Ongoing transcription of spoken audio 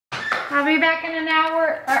I'll be back in an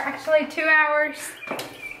hour, or actually 2 hours.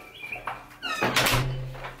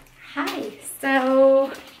 Hi,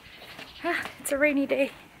 so it's a rainy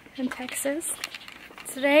day in Texas.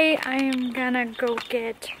 Today I am gonna go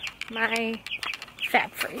get my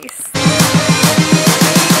fat freeze.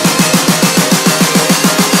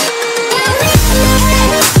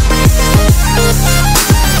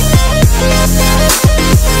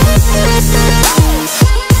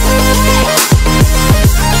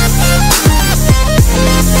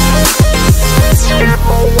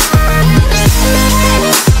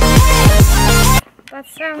 That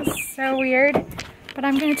sounds so weird, but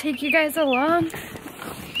I'm gonna take you guys along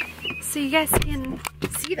so you guys can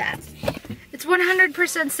see that. It's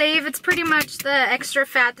 100% safe. It's pretty much the extra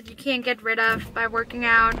fat that you can't get rid of by working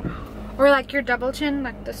out, or like your double chin,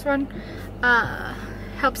 like this one,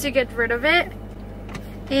 helps you get rid of it.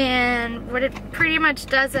 And what it pretty much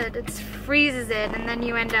does it freezes it, and then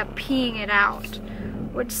you end up peeing it out,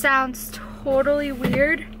 which sounds totally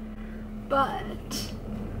weird, but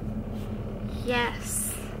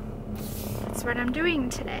yes, that's what I'm doing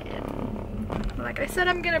today. And like I said,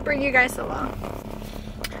 I'm gonna bring you guys along.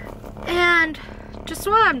 And just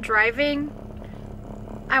while I'm driving,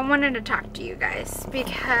 I wanted to talk to you guys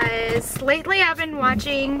because lately I've been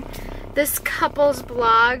watching this couple's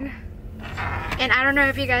blog, and I don't know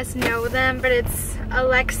if you guys know them, but it's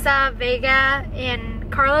Alexa Vega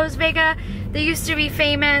and Carlos Vega. They used to be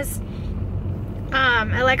famous.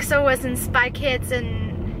 Alexa was in Spy Kids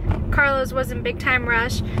and Carlos was in Big Time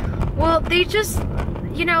Rush. Well, they just,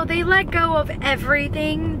 you know, they let go of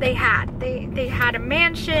everything they had. They had a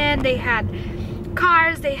mansion, they had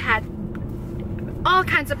cars, they had all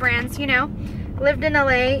kinds of brands, you know, lived in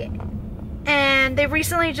LA, and they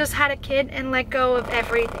recently just had a kid and let go of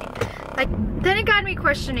everything. Like, then it got me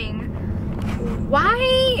questioning,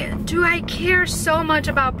 why do I care so much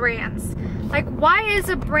about brands? Like, why is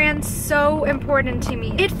a brand so important to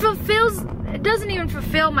me? It doesn't even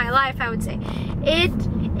fulfill my life, I would say.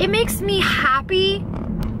 It makes me happy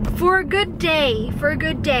for a good day,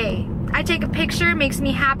 I take a picture, it makes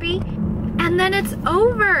me happy, and then it's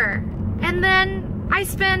over. And then I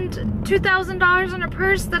spend $2,000 on a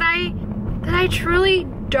purse that I truly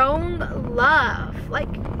don't love. Like,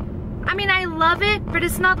 I mean, I love it, but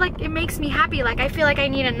it's not like it makes me happy. Like, I feel like I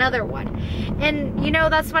need another one. And you know,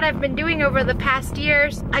 that's what I've been doing over the past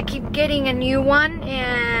years. I keep getting a new one,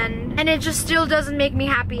 and it just still doesn't make me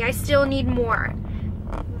happy. I still need more.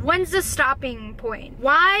 When's the stopping point?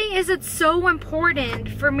 Why is it so important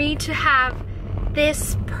for me to have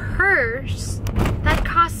this purse that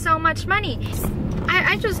costs so much money?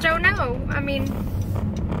 I just don't know. I mean,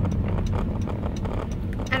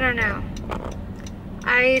 I don't know.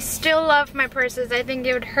 I still love my purses. I think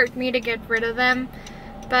it would hurt me to get rid of them,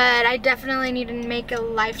 but I definitely need to make a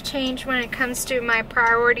life change when it comes to my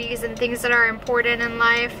priorities and things that are important in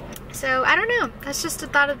life. So I don't know, that's just a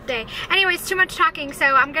thought of the day. Anyways, too much talking,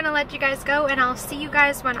 so I'm gonna let you guys go, and I'll see you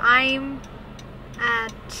guys when I'm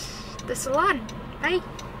at the salon. Bye.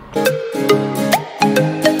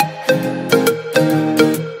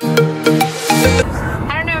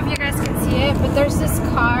 I don't know if you guys can see it, but there's this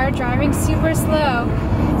car driving super slow,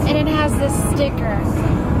 and it has this sticker.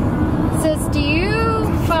 It says, "Do you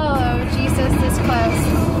follow Jesus this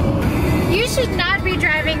close? You should not be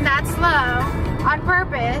driving that slow on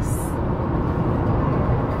purpose."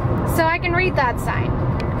 So I can read that sign.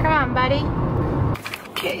 Come on, buddy.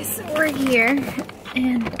 Okay, so we're here,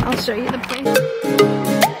 and I'll show you the place.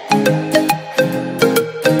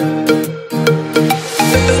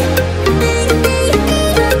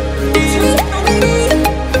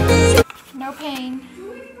 No pain,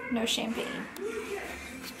 no champagne.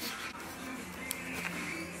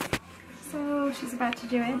 So she's about to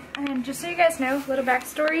do it. And just so you guys know, little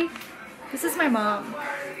backstory, this is my mom.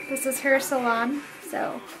 This is her salon.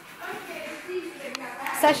 So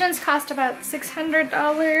sessions cost about $600.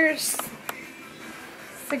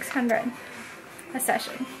 $600 a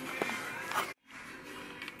session.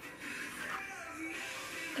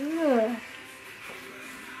 Ooh.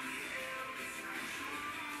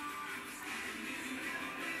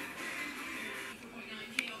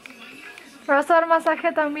 ¿Vas a dar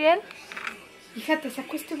masaje también? Hija, ¿te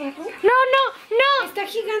saco este barro? No, no, no. Está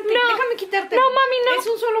gigante. No. Déjame quitarte. No, mami, no. Es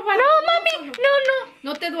un solo barro. No, mami, no, no.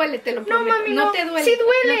 No te duele, te lo prometo. No, mami, no. No te duele. Sí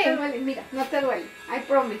duele. No te duele, mira, no te duele. I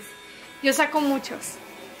promise. Yo saco muchos.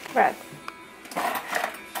 Brad.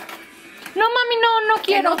 No, mami, no, no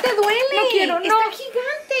quiero. Que no te duele. No quiero, no. Está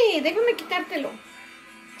gigante. Déjame quitártelo.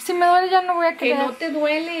 Si me duele ya no voy a Que querer. no te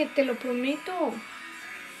duele, te lo prometo.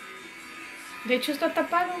 De hecho está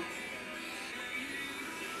tapado.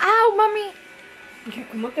 ¡Au, mami! Dije,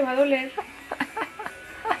 ¿cómo te va a doler?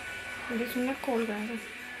 Eres una colgada.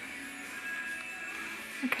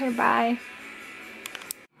 Okay, bye.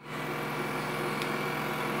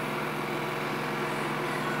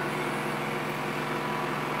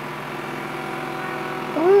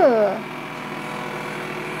 Ugh.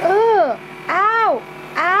 Ugh. Ow.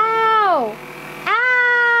 Ow.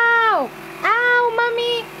 Ow. Ow,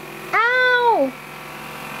 mommy. Ow.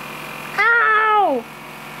 Ow.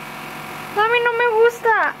 Mami, no me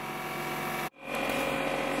gusta.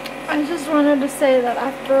 I just wanted to say that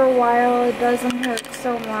after a while it doesn't hurt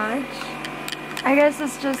so much. I guess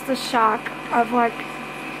it's just the shock of like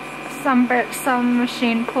some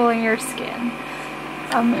machine pulling your skin.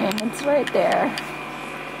 I mean, it's right there.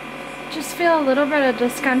 Just feel a little bit of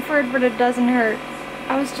discomfort, but it doesn't hurt.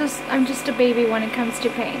 I'm just a baby when it comes to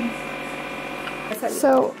pain.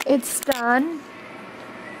 So it's done.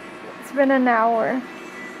 It's been an hour.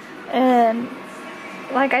 And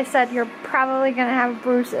like I said, you're probably gonna have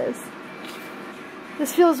bruises.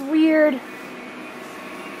 This feels weird.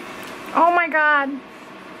 Oh my god.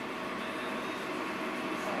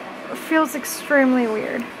 It feels extremely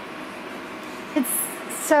weird. It's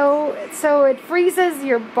so it freezes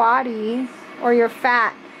your body or your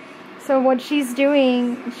fat. So what she's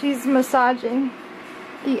doing, she's massaging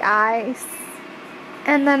the ice,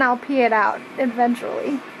 and then I'll pee it out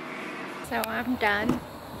eventually. So I'm done.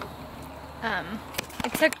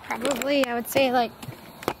 It took probably, I would say, like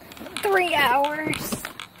 3 hours.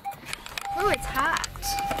 Oh, it's hot.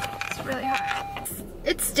 It's really hot.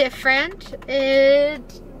 It's different. It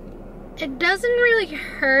doesn't really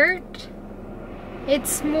hurt.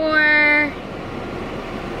 It's more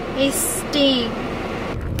a sting.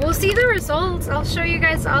 We'll see the results. I'll show you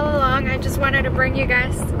guys all along. I just wanted to bring you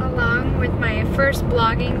guys along with my first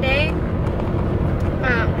vlogging day.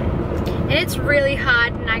 And it's really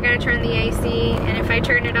hot, and I gotta turn the AC, and if I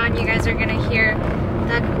turn it on, you guys are gonna hear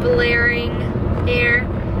that blaring air.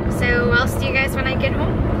 So I'll see you guys when I get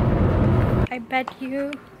home. I bet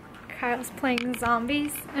you Kyle's playing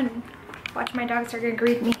zombies, and watch, my dogs are gonna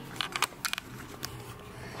greet me.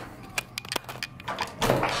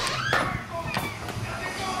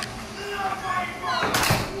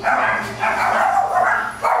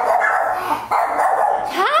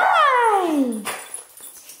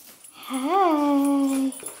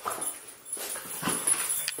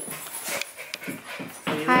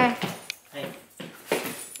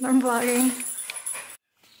 I'm vlogging.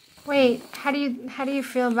 Wait, how do you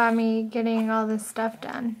feel about me getting all this stuff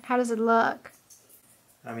done? How does it look?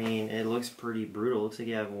 I mean, it looks pretty brutal. It looks like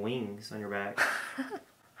you have wings on your back.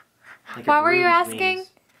 Like what were you asking? Wings.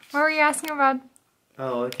 What were you asking about?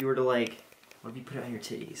 Oh, if you were to like, what if you put it on your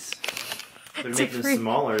titties? It would make them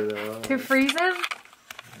smaller though. To freeze them?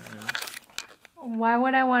 Why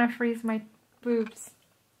would I want to freeze my boobs?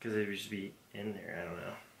 Because they would just be in there. I don't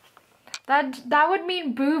know. That would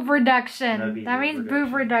mean boob reduction. That means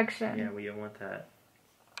boob reduction. Yeah, we don't want that.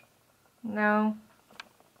 No.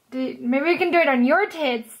 Maybe we can do it on your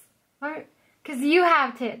tits. Because you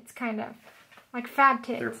have tits, kind of. Like fat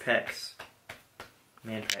tits. They're pecs.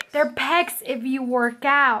 Man pecs. They're pecs if you work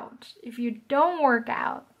out. If you don't work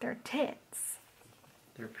out, they're tits.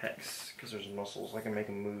 They're pecs. Because there's muscles. I can make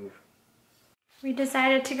them move. We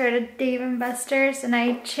decided to go to Dave & Buster's, and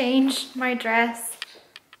I changed my dress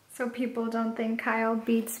so people don't think Kyle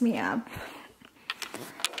beats me up.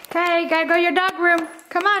 Okay, gotta go to your dog room.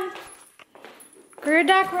 Come on. Go to your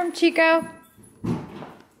dog room, Chico.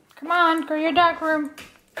 Come on, go to your dog room.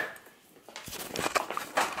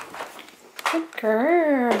 Good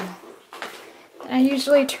girl. I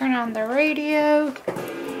usually turn on the radio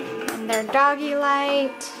and their doggy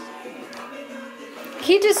light.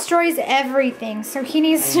 He destroys everything, so he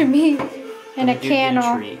needs to be in a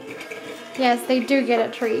kennel. Yes, they do get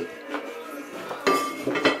a treat.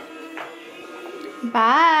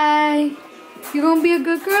 Bye. You gonna be a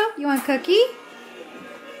good girl? You want a cookie?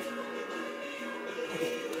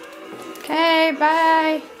 Okay,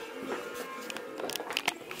 bye.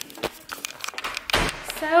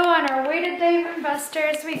 So on our way to Dave &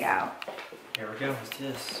 Buster's we go. Here we go. What's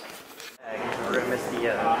this? We're gonna miss the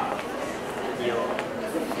deal.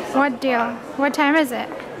 What deal? What time is it?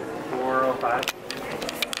 4:05.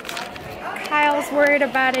 Kyle's worried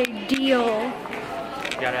about a deal.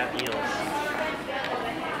 You gotta have deals.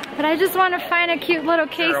 But I just want to find a cute little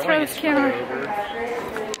case for this camera.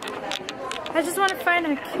 I just want to find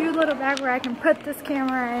a cute little bag where I can put this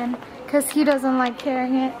camera in, because he doesn't like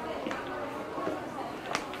carrying it.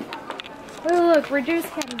 Oh look, reduced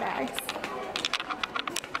handbags.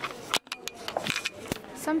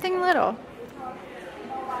 Something little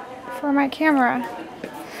for my camera.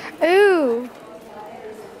 Ooh,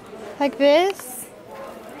 Like this?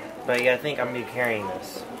 But you gotta think I'm gonna be carrying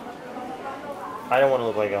this. I don't want to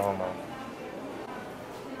look like a homo.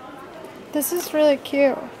 This is really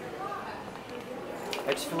cute.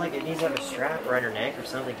 I just feel like it needs to have a strap around your neck or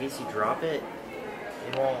something in case you drop it.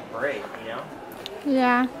 It won't break, you know?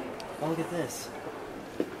 Yeah. Oh, look at this.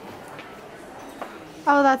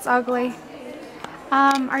 Oh, that's ugly.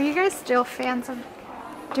 Are you guys still fans of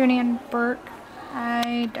Dooney and Burke?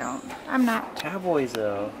 I'm not. Cowboys,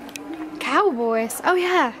 though. Cowboys. Oh,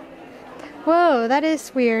 yeah. Whoa, that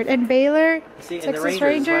is weird. And Baylor, See, and Texas the Rangers.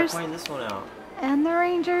 Rangers. Why pointing this one out? And the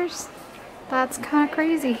Rangers. That's kind of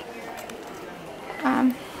crazy.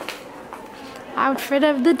 Outfit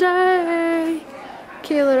of the day.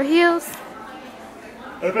 Cute little heels.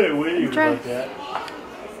 I bet Winnie would like that.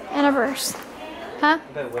 And a verse. Huh?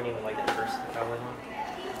 I bet Winnie would like that first cowboy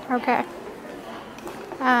one. Okay.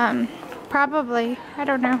 Probably. I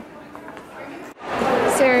don't know.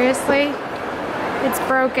 Seriously? It's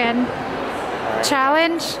broken.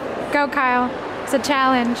 Challenge? Go, Kyle. It's a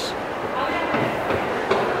challenge.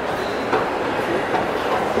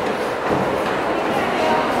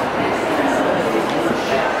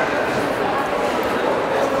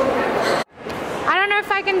 I don't know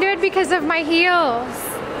if I can do it because of my heels.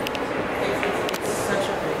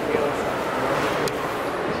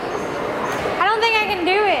 I don't think I can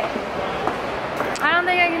do it. I don't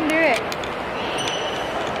think I can do it.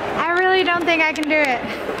 I really don't think I can do it.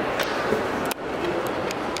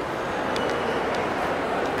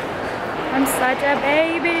 I'm such a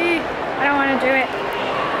baby. I don't want to do it.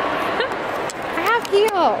 I have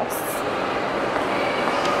heels.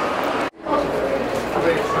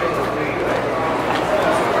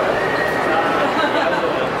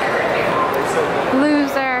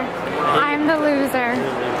 Loser. I'm the loser.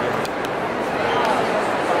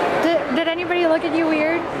 Did anybody look at you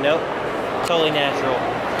weird? Nope. Totally natural.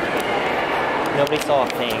 Nobody saw a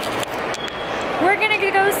thing. We're gonna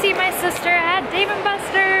go see my sister at Dave &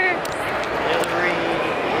 Buster's.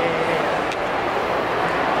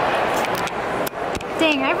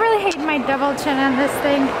 Dang, I really hate my double chin on this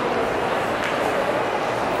thing.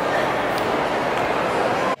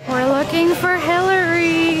 We're looking for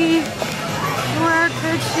Hillary. Where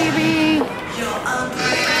could she be?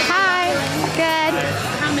 Hi, good.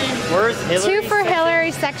 Where's Hillary? 2 for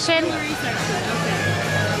Hillary section.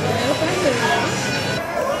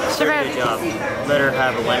 Very good job. Better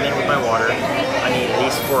have a lemon with my water. I need at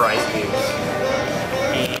least 4 ice cubes.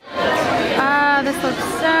 Oh, this looks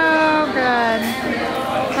so good.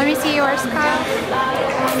 Let me see yours, Kyle.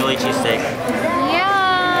 Philly cheesesteak.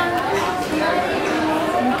 Yeah.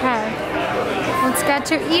 Okay. Let's get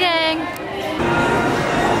to eating.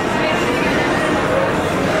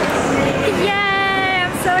 Yay!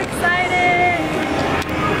 I'm so excited.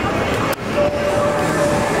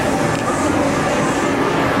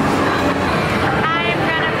 I am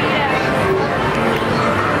gonna beat it.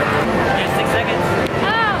 You have 6 seconds.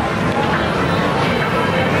 Oh!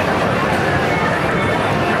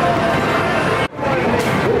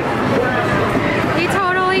 He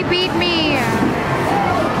totally beat me.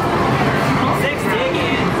 6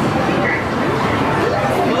 seconds.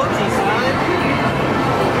 Mochi, son.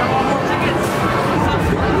 Come on, more tickets. Stop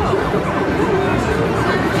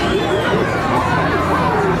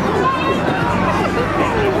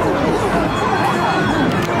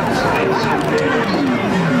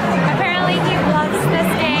Apparently he loves this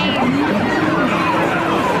game.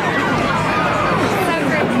 So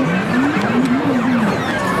crazy.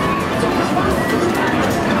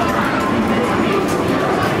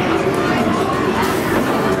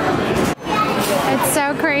 It's so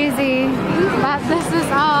crazy that this is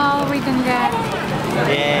all we can get.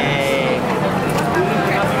 Yay.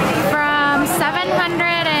 From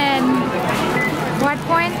 700 and what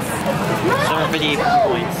points? 750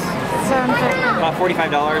 points. 750. About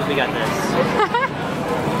 $45, we got this.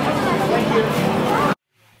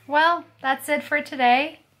 Well, that's it for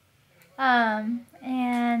today.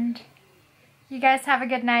 And you guys have a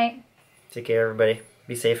good night. Take care, everybody.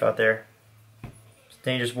 Be safe out there. It's a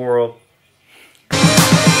dangerous world.